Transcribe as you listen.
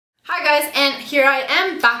guys, and here I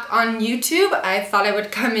am back on YouTube. I thought I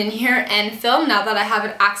would come in here and film now that I have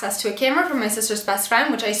access to a camera from my sister's best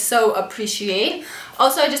friend, which I so appreciate.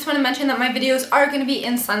 Also, I just want to mention that my videos are going to be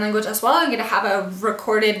in sign language as well. I'm going to have a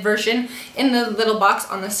recorded version in the little box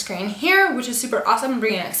on the screen here, which is super awesome,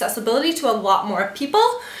 bringing accessibility to a lot more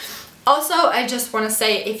people. Also, I just want to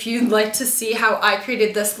say, if you'd like to see how I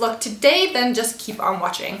created this look today, then just keep on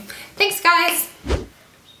watching. Thanks, guys!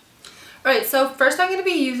 Alright, so first I'm going to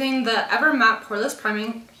be using the Ever Matte Poreless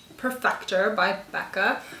Priming Perfector by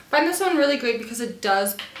Becca. I find this one really great because it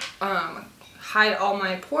does hide all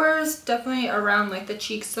my pores, definitely around like the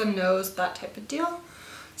cheeks, the nose, that type of deal.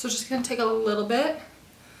 So just going to take a little bit,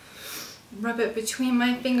 rub it between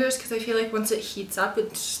my fingers because I feel like once it heats up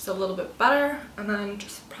it's just a little bit better, and then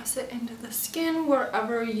just press it into the skin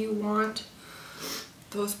wherever you want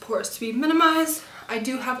those pores to be minimized. I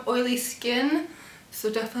do have oily skin, so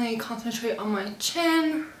definitely concentrate on my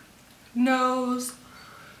chin, nose,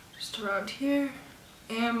 just around here,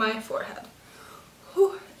 and my forehead.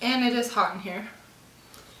 Whew. And it is hot in here.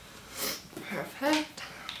 Perfect.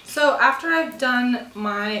 So after I've done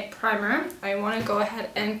my primer, I want to go ahead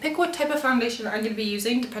and pick what type of foundation I'm going to be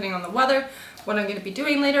using depending on the weather, what I'm going to be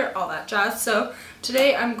doing later, all that jazz. So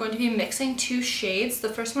today I'm going to be mixing two shades. The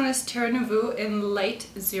first one is Terra Nouveau in Light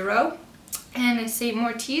 0 and St.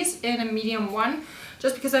 Mortiz in a medium 1.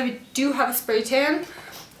 Just because I do have a spray tan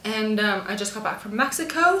and I just got back from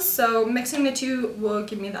Mexico, so mixing the two will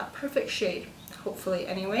give me that perfect shade, hopefully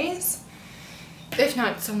anyways. If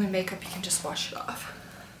not, it's only makeup, you can just wash it off.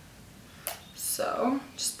 So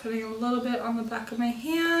just putting a little bit on the back of my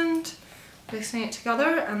hand, mixing it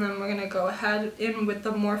together, and then we're going to go ahead in with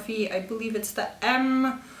the Morphe, I believe it's the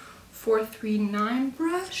M439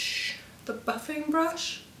 brush, the buffing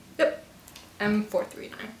brush. Yep,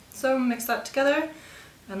 M439. So mix that together.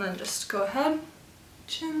 And then just go ahead,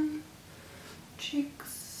 chin,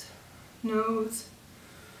 cheeks, nose.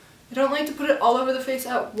 I don't like to put it all over the face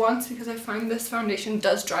at once because I find this foundation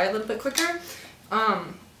does dry a little bit quicker.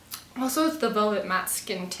 Also, it's the Velvet Matte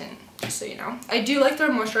Skin Tint, just so you know. I do like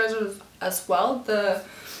their moisturizers as well. The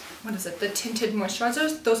tinted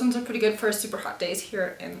moisturizers. Those ones are pretty good for super hot days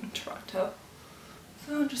here in Toronto.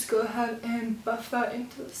 So just go ahead and buff that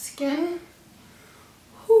into the skin.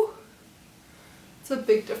 Whew. It's a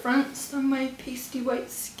big difference than my pasty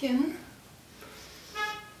white skin.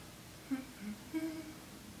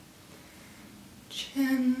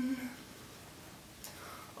 Chin.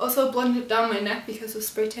 Also blend it down my neck because the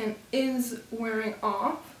spray tan is wearing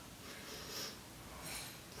off.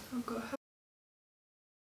 So go ahead.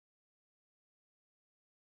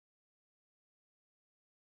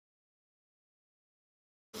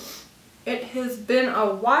 It has been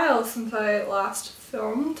a while since I last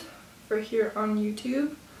filmed for here on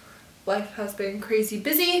YouTube. Life has been crazy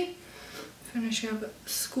busy, finishing up at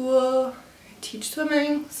school, I teach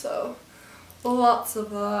swimming, so lots of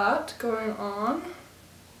that going on.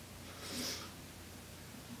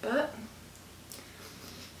 But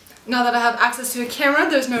now that I have access to a camera,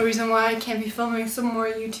 there's no reason why I can't be filming some more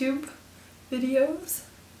YouTube videos.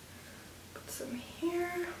 Put some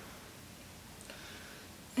here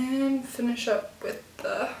and finish up with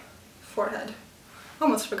the forehead.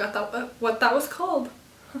 Almost forgot what that was called.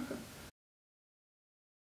 A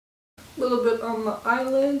little bit on the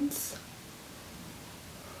eyelids.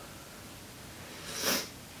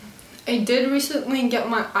 I did recently get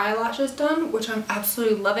my eyelashes done, which I'm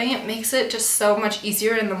absolutely loving. It makes it just so much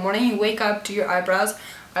easier in the morning. You wake up, do your eyebrows,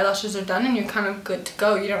 eyelashes are done, and you're kind of good to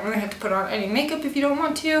go. You don't really have to put on any makeup if you don't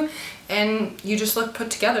want to, and you just look put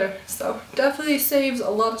together. So definitely saves a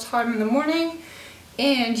lot of time in the morning,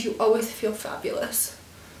 and you always feel fabulous,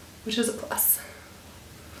 which is a plus.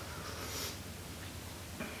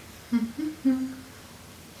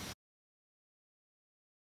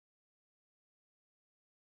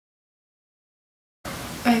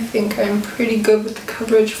 I think I'm pretty good with the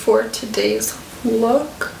coverage for today's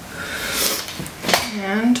look.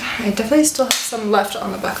 And I definitely still have some left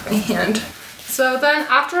on the back of my hand. So then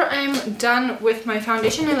after I'm done with my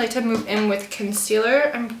foundation, I like to move in with concealer.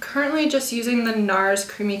 I'm currently just using the NARS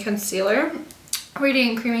Creamy Concealer.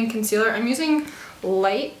 Radiant Creamy Concealer. I'm using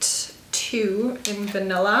Light 2 in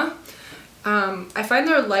Vanilla. I find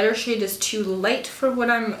their lighter shade is too light for when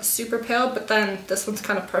I'm super pale, but then this one's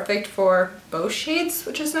kind of perfect for both shades,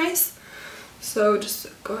 which is nice. So just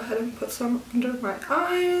go ahead and put some under my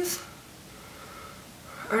eyes.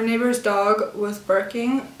 Our neighbor's dog was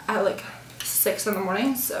barking at like 6 in the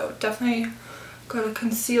morning, so definitely gotta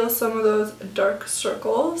conceal some of those dark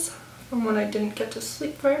circles from when I didn't get to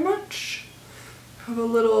sleep very much. Have a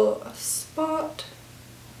little spot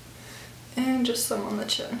and just some on the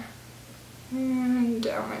chin. and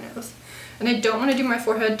down my nose. And I don't want to do my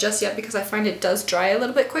forehead just yet because I find it does dry a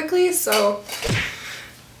little bit quickly, so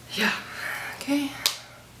yeah. Okay.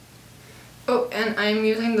 Oh, and I'm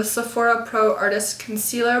using the Sephora Pro Artist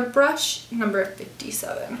Concealer Brush, number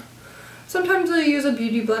 57. Sometimes I'll use a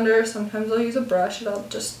beauty blender, sometimes I'll use a brush, it all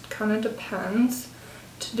just kind of depends.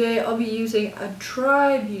 Today I'll be using a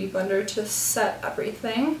dry beauty blender to set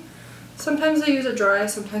everything. Sometimes I use it dry,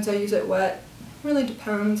 sometimes I use it wet. Really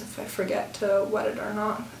depends if I forget to wet it or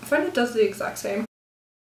not. I find it does the exact same.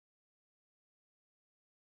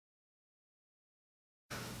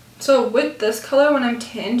 So with this color, when I'm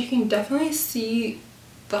tanned, you can definitely see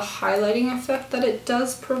the highlighting effect that it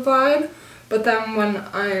does provide. But then when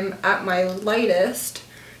I'm at my lightest,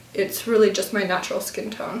 it's really just my natural skin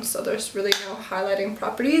tone. So there's really no highlighting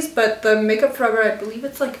properties. But the Makeup Forever, I believe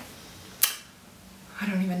it's like, I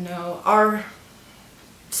don't even know, R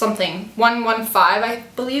something, 115, I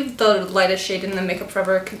believe, the lightest shade in the Makeup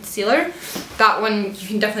Forever concealer. That one, you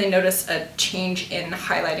can definitely notice a change in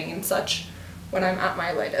highlighting and such when I'm at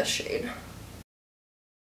my lightest shade.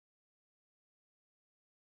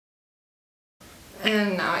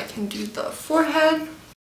 And now I can do the forehead.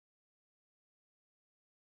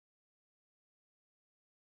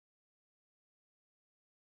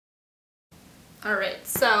 Alright,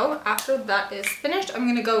 so after that is finished, I'm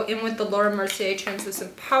going to go in with the Laura Mercier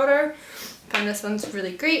Translucent Powder. I find this one's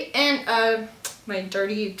really great. And my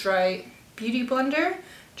Dirty Dry Beauty Blender.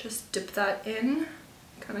 Just dip that in.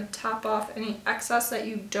 Kind of tap off any excess that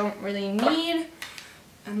you don't really need.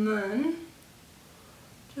 And then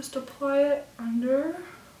just apply it under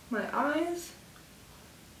my eyes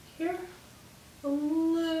here, a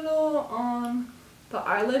little on the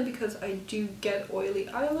eyelid because I do get oily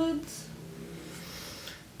eyelids.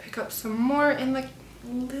 Pick up some more in the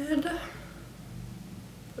lid,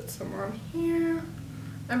 put some on here.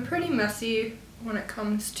 I'm pretty messy when it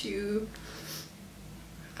comes to,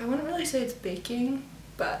 I wouldn't really say it's baking,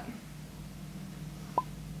 but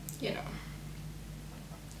you know.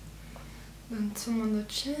 Then some on the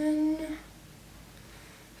chin.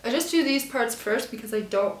 I just do these parts first because I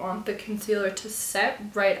don't want the concealer to set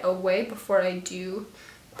right away before I do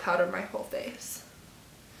powder my whole face.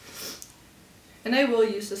 And I will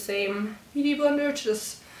use the same beauty blender to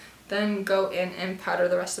just then go in and powder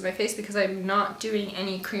the rest of my face because I'm not doing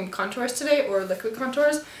any cream contours today or liquid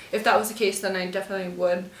contours. If that was the case, then I definitely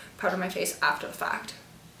would powder my face after the fact.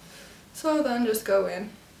 So then just go in.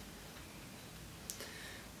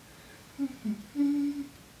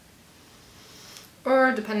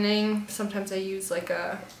 Or depending, sometimes I use like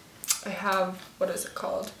I have, what is it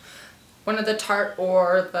called? One of the Tarte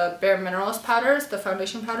or the Bare Minerals powders, the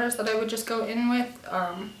foundation powders that I would just go in with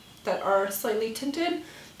that are slightly tinted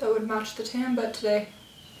that would match the tan, but today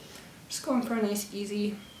I'm just going for a nice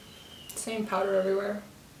easy, same powder everywhere.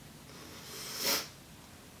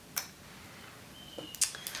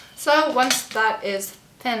 So once that is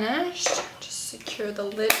finished, just secure the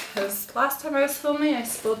lid because last time I was filming I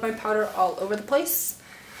spilled my powder all over the place.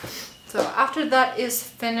 So after that is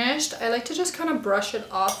finished, I like to just kind of brush it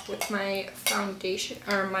off with my foundation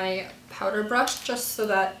or my powder brush just so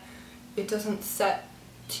that it doesn't set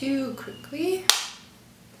too quickly.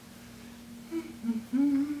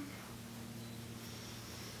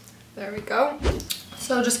 There we go.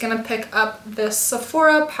 So just gonna pick up this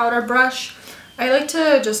Sephora powder brush. I like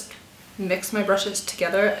to just mix my brushes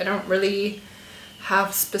together. I don't really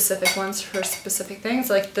have specific ones for specific things.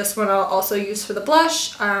 Like this one I'll also use for the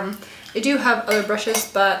blush. I do have other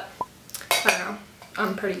brushes, but I don't know,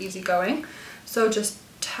 I'm pretty easygoing. So just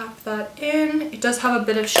tap that in. It does have a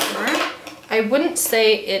bit of shimmer. I wouldn't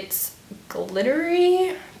say it's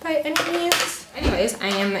glittery by any means. Anyways, I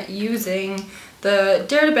am using the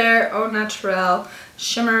Dare to Bare Au Naturel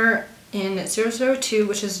Shimmer in 002,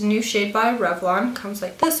 which is new shade by Revlon. Comes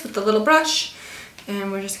like this with the little brush.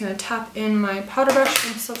 And we're just going to tap in my powder brush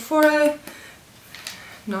from Sephora,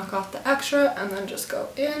 knock off the extra, and then just go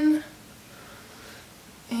in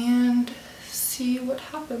and see what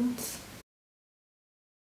happens.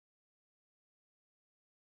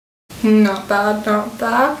 Not bad, not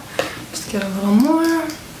bad. Just get a little more.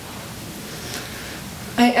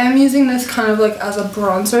 I am using this kind of like as a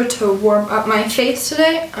bronzer to warm up my face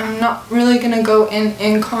today. I'm not really going to go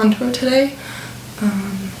in contour today.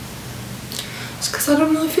 Just because I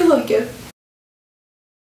don't really feel like it.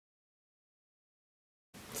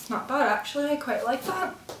 It's not bad actually, I quite like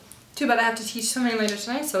that. Too bad I have to teach swimming later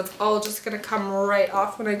tonight, so it's all just going to come right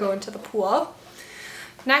off when I go into the pool.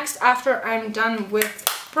 Next, after I'm done with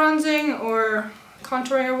bronzing or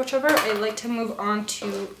contouring or whichever, I like to move on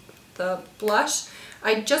to the blush.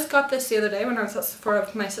 I just got this the other day when I was at Sephora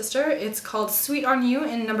with my sister. It's called Sweet on You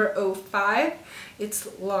in number 05. It's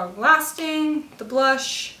long lasting. The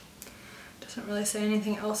blush doesn't really say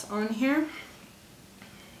anything else on here.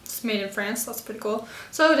 It's made in France, that's pretty cool.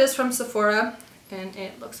 So it is from Sephora and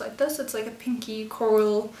it looks like this. It's like a pinky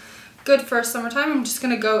coral, good for summertime. I'm just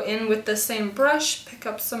gonna go in with the same brush, pick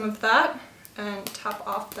up some of that and tap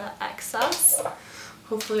off the excess.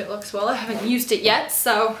 Hopefully it looks well. I haven't used it yet,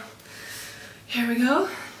 so here we go.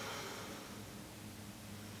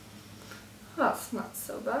 That's not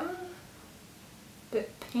so bad.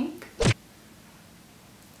 Bit pink.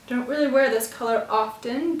 Don't really wear this color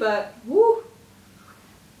often, but woo!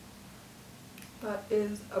 That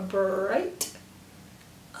is a bright.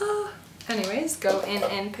 Anyways, go in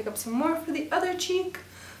and pick up some more for the other cheek.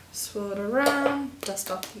 Swirl it around, dust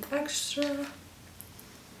off the extra.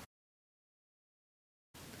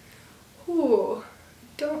 Ooh,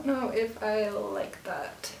 don't know if I like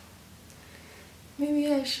that.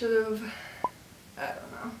 Maybe I should have, I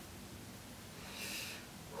don't know.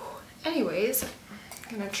 Anyways,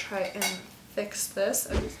 I'm gonna try and fix this.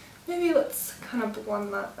 Maybe let's kind of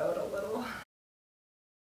blend that out a little.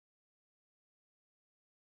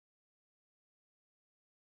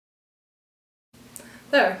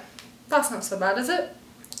 There, that's not so bad, is it?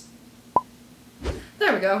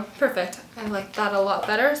 There we go, perfect. I like that a lot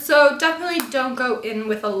better. So definitely don't go in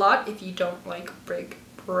with a lot if you don't like big,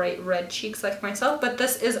 bright red cheeks like myself, but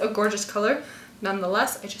this is a gorgeous color.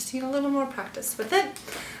 Nonetheless, I just need a little more practice with it.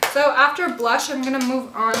 So after blush, I'm gonna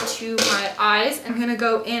move on to my eyes. I'm gonna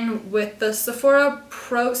go in with the Sephora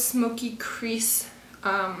Pro Smoky Crease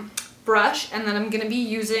brush, and then I'm gonna be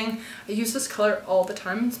using, I use this color all the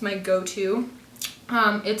time, it's my go-to.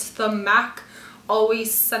 It's the MAC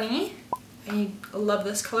Always Sunny. I love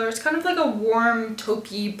this color. It's kind of like a warm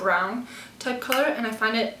taupey brown type color, and I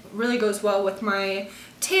find it really goes well with my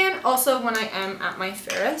tan, also when I am at my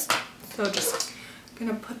fairest. So just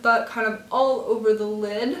gonna put that kind of all over the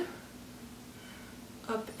lid,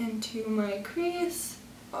 up into my crease.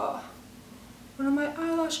 Oh, one of my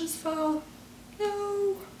eyelashes fell.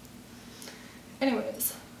 No.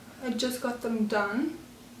 Anyways, I just got them done.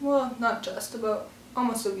 Well, not just, about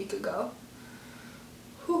almost a week ago.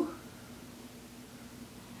 Whew.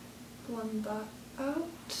 Blend that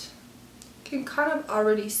out. Can kind of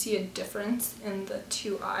already see a difference in the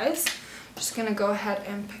two eyes. Just gonna go ahead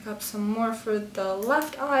and pick up some more for the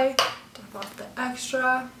left eye, tap off the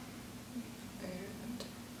extra, and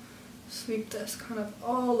sweep this kind of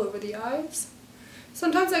all over the eyes.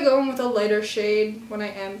 Sometimes I go in with a lighter shade when I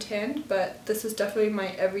am tanned, but this is definitely my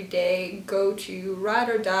everyday go-to ride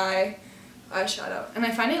or die eyeshadow. And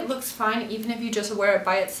I find it looks fine even if you just wear it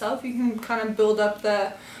by itself. You can kind of build up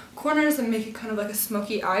the corners and make it kind of like a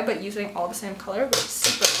smoky eye, but using all the same color, which is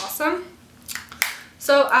super awesome.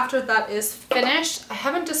 So after that is finished, I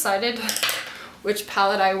haven't decided which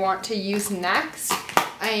palette I want to use next.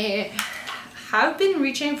 I have been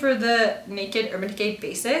reaching for the Naked Urban Decay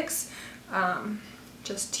Basics.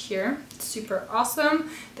 Just here. It's super awesome.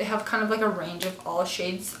 They have kind of like a range of all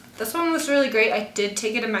shades. This one was really great. I did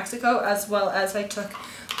take it to Mexico, as well as I took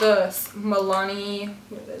the Milani,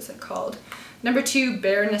 what is it called? Number 2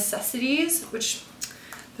 Bare Necessities, which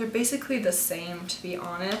they're basically the same, to be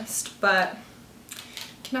honest, but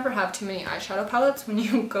you can never have too many eyeshadow palettes when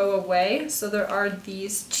you go away. So there are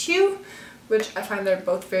these two, which I find they're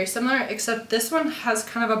both very similar, except this one has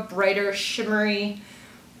kind of a brighter, shimmery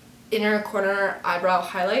inner corner eyebrow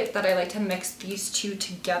highlight that I like to mix these two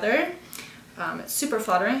together. It's super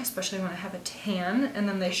flattering, especially when I have a tan, and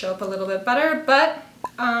then they show up a little bit better, but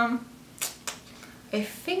I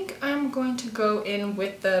think I'm going to go in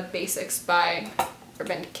with the Basics by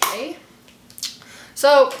Urban Decay.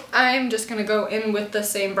 So I'm just going to go in with the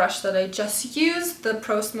same brush that I just used, the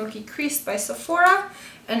Pro Smoky Crease by Sephora,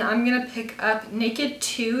 and I'm going to pick up Naked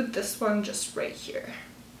 2, this one just right here.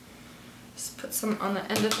 Just put some on the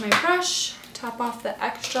end of my brush, tap off the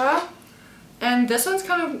extra, and this one's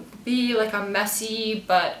kind of be like a messy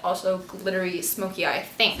but also glittery smoky eye, I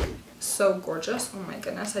think. So gorgeous, oh my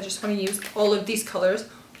goodness, I just want to use all of these colors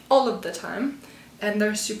all of the time, and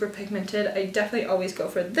they're super pigmented. I definitely always go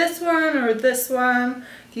for this one or this one.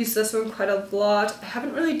 I've used this one quite a lot. I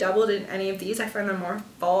haven't really dabbled in any of these. I find them more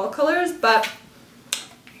fall colors, but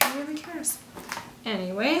who really cares?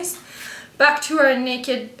 Anyways, back to our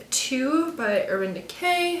Naked 2 by Urban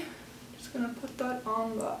Decay. Just gonna put that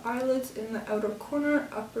on the eyelids in the outer corner,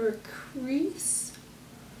 upper crease.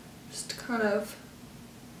 Just to kind of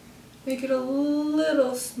make it a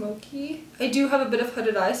little smoky. I do have a bit of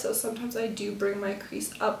hooded eyes, so sometimes I do bring my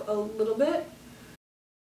crease up a little bit.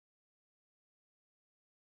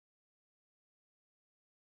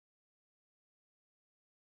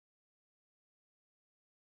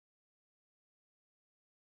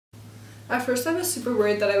 At first I was super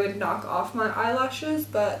worried that I would knock off my eyelashes,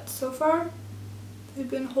 but so far they've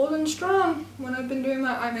been holding strong when I've been doing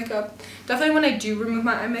my eye makeup. Definitely when I do remove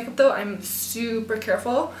my eye makeup though, I'm super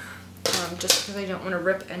careful, just because I don't want to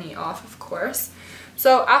rip any off, of course.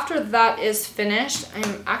 So after that is finished,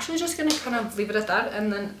 I'm actually just going to kind of leave it at that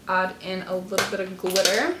and then add in a little bit of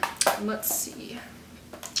glitter. Let's see.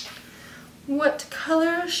 What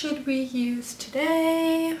color should we use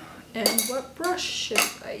today? And what brush should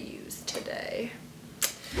I use today?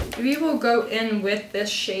 Maybe we'll go in with this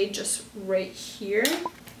shade just right here.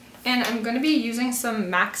 And I'm going to be using some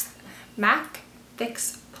MAC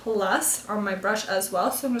Fix Plus on my brush as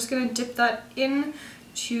well. So I'm just going to dip that in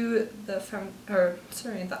to the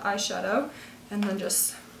eyeshadow, and then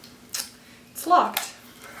just, it's locked.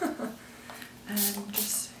 And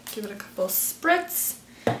just give it a couple spritz,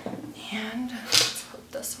 and let's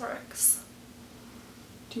hope this works.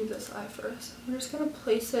 Do this eye first. I'm just gonna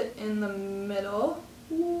place it in the middle.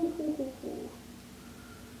 Ooh,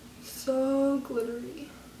 so glittery.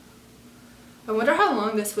 I wonder how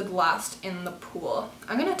long this would last in the pool.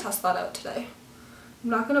 I'm gonna test that out today. I'm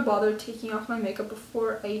not going to bother taking off my makeup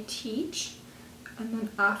before I teach, and then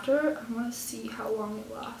after I want to see how long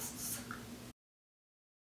it lasts.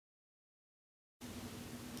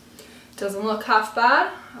 Doesn't look half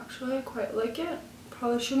bad. Actually, I quite like it.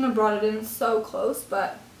 Probably shouldn't have brought it in so close,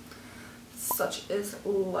 but such is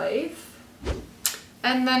life.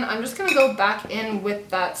 And then I'm just going to go back in with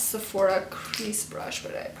that Sephora crease brush,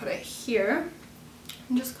 but I put it here,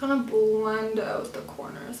 and just kind of blend out the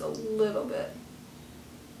corners a little bit.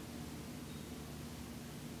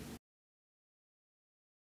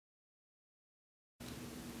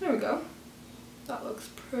 There we go. That looks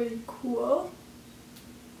pretty cool.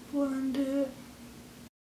 Blend it.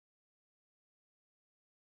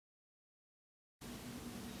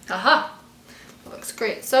 Haha! That looks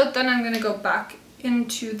great. So then I'm going to go back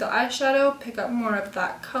into the eyeshadow, pick up more of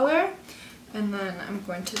that color, and then I'm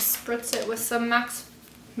going to spritz it with some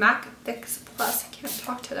MAC Fix Plus. I can't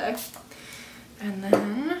talk today. And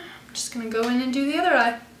then I'm just going to go in and do the other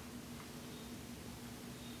eye.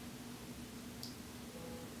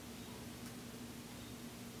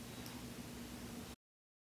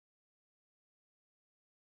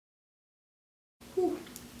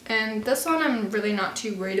 And this one I'm really not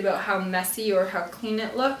too worried about how messy or how clean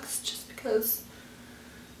it looks, just because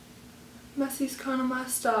messy's kind of my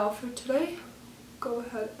style for today. Go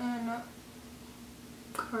ahead and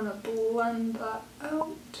kind of blend that out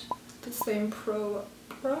with the same Pro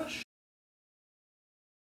brush.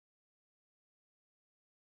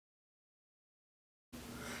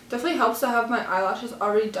 Definitely helps to have my eyelashes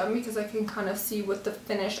already done, because I can kind of see what the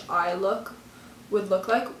finished eye look would look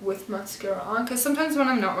like with mascara on, because sometimes when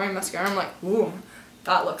I'm not wearing mascara I'm like, ooh,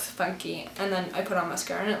 that looks funky, and then I put on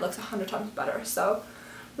mascara and it looks 100 times better. So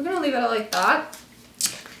we're gonna leave it like that,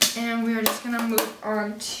 and we are just gonna move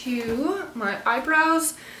on to my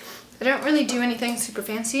eyebrows. I don't really do anything super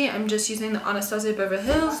fancy. I'm just using the Anastasia Beverly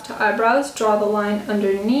Hills to eyebrows, draw the line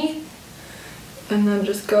underneath, and then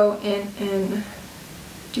just go in and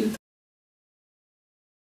do.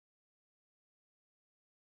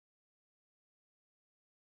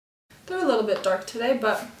 They're a little bit dark today,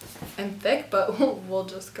 and thick, but we'll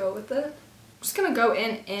just go with it. I'm just gonna go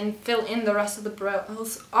in and fill in the rest of the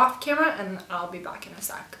brows off camera, and I'll be back in a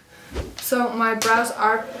sec. So my brows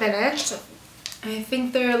are finished. I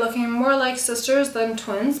think they're looking more like sisters than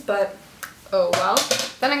twins, but oh well.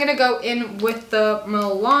 Then I'm gonna go in with the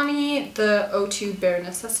Milani, the O2 Bare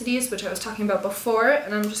Necessities, which I was talking about before,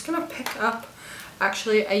 and I'm just gonna pick up,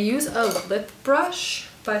 actually I use a lip brush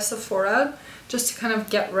by Sephora, just to kind of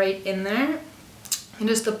get right in there. It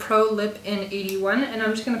is the Pro Lip in 81, and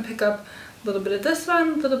I'm just going to pick up a little bit of this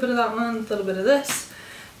one, a little bit of that one, a little bit of this,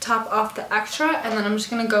 top off the extra, and then I'm just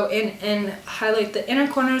going to go in and highlight the inner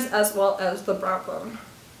corners as well as the brow bone.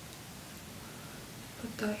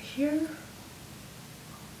 Put that here.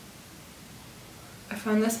 I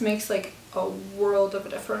find this makes like a world of a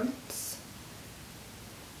difference.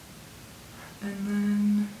 And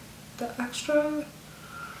then the extra,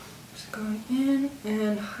 just going in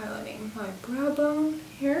and highlighting my brow bone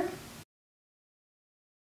here.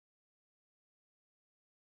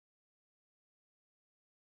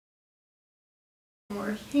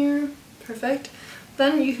 More here, perfect.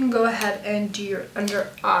 Then you can go ahead and do your under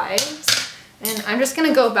eyes. And I'm just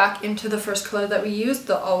gonna go back into the first color that we used,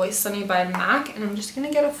 the Always Sunny by MAC, and I'm just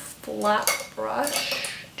gonna get a flat brush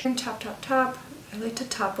and tap, tap, tap. I like to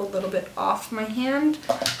tap a little bit off my hand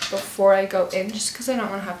before I go in, just because I don't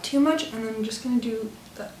want to have too much. And then I'm just going to do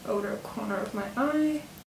the outer corner of my eye.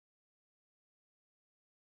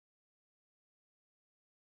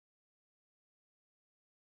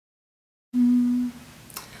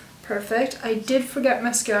 perfect. I did forget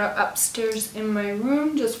mascara upstairs in my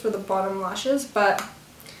room just for the bottom lashes, but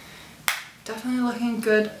definitely looking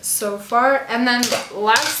good so far. And then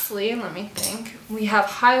lastly, let me think, we have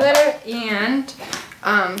highlighter and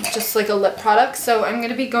just like a lip product. So I'm going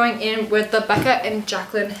to be going in with the Becca and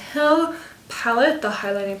Jaclyn Hill palette. The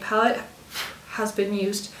highlighting palette has been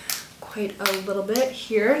used quite a little bit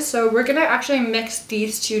here. So we're going to actually mix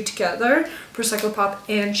these two together for Psychopop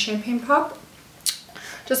and Champagne Pop,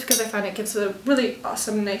 just because I find it gives a really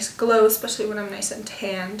awesome, nice glow, especially when I'm nice and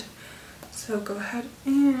tanned. So go ahead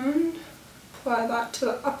and apply that to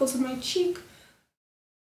the apples of my cheek.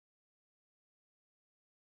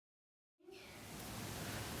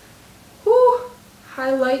 Woo!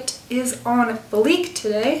 Highlight is on fleek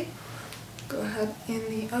today. Go ahead in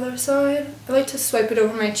the other side. I like to swipe it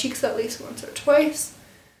over my cheeks at least once or twice.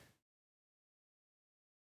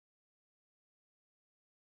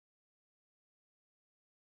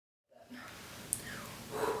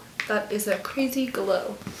 That is a crazy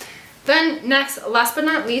glow. Then next, last but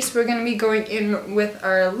not least, we're going to be going in with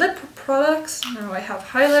our lip products. Now I have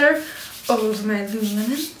highlighter over my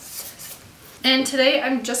Lululemons. And today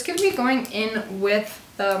I'm just going to be going in with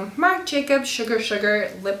the Marc Jacobs Sugar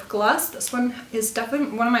lip gloss. This one is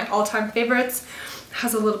definitely one of my all-time favorites. It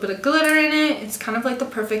has a little bit of glitter in it. It's kind of like the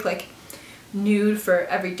perfect like nude for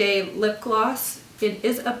everyday lip gloss. It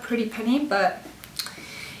is a pretty penny, but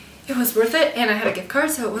it was worth it, and I had a gift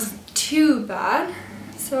card, so it wasn't too bad.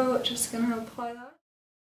 So just gonna apply that.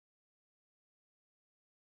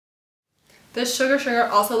 This Sugar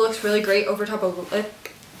also looks really great over top of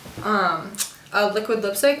a liquid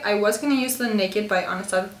lipstick. I was gonna use the Naked by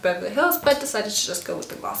Anastasia Beverly Hills, but decided to just go with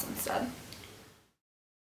the gloss instead.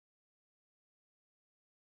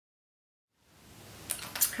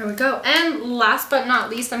 Here we go. And last but not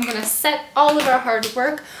least, I'm gonna set all of our hard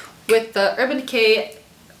work with the Urban Decay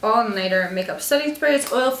All Nighter Makeup Setting Spray.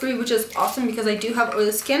 It's oil free, which is awesome because I do have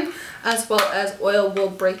oily skin, as well as oil will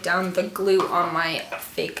break down the glue on my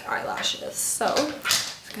fake eyelashes. So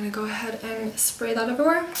I'm gonna go ahead and spray that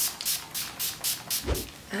everywhere.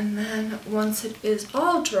 And then once it is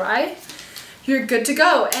all dry, you're good to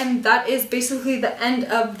go. And that is basically the end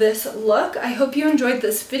of this look. I hope you enjoyed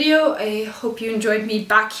this video. I hope you enjoyed me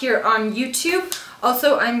back here on YouTube.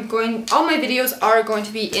 Also, all my videos are going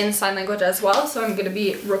to be in sign language as well, so I'm going to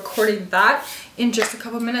be recording that in just a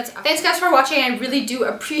couple minutes. Thanks guys for watching. I really do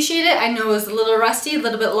appreciate it. I know it was a little rusty, a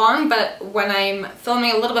little bit long, but when I'm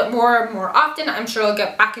filming a little bit more often, I'm sure I'll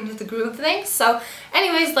get back into the groove of things. So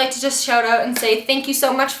anyways, I'd like to just shout out and say thank you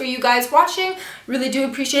so much for you guys watching. Really do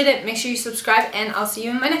appreciate it. Make sure you subscribe, and I'll see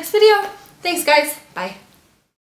you in my next video. Thanks guys. Bye.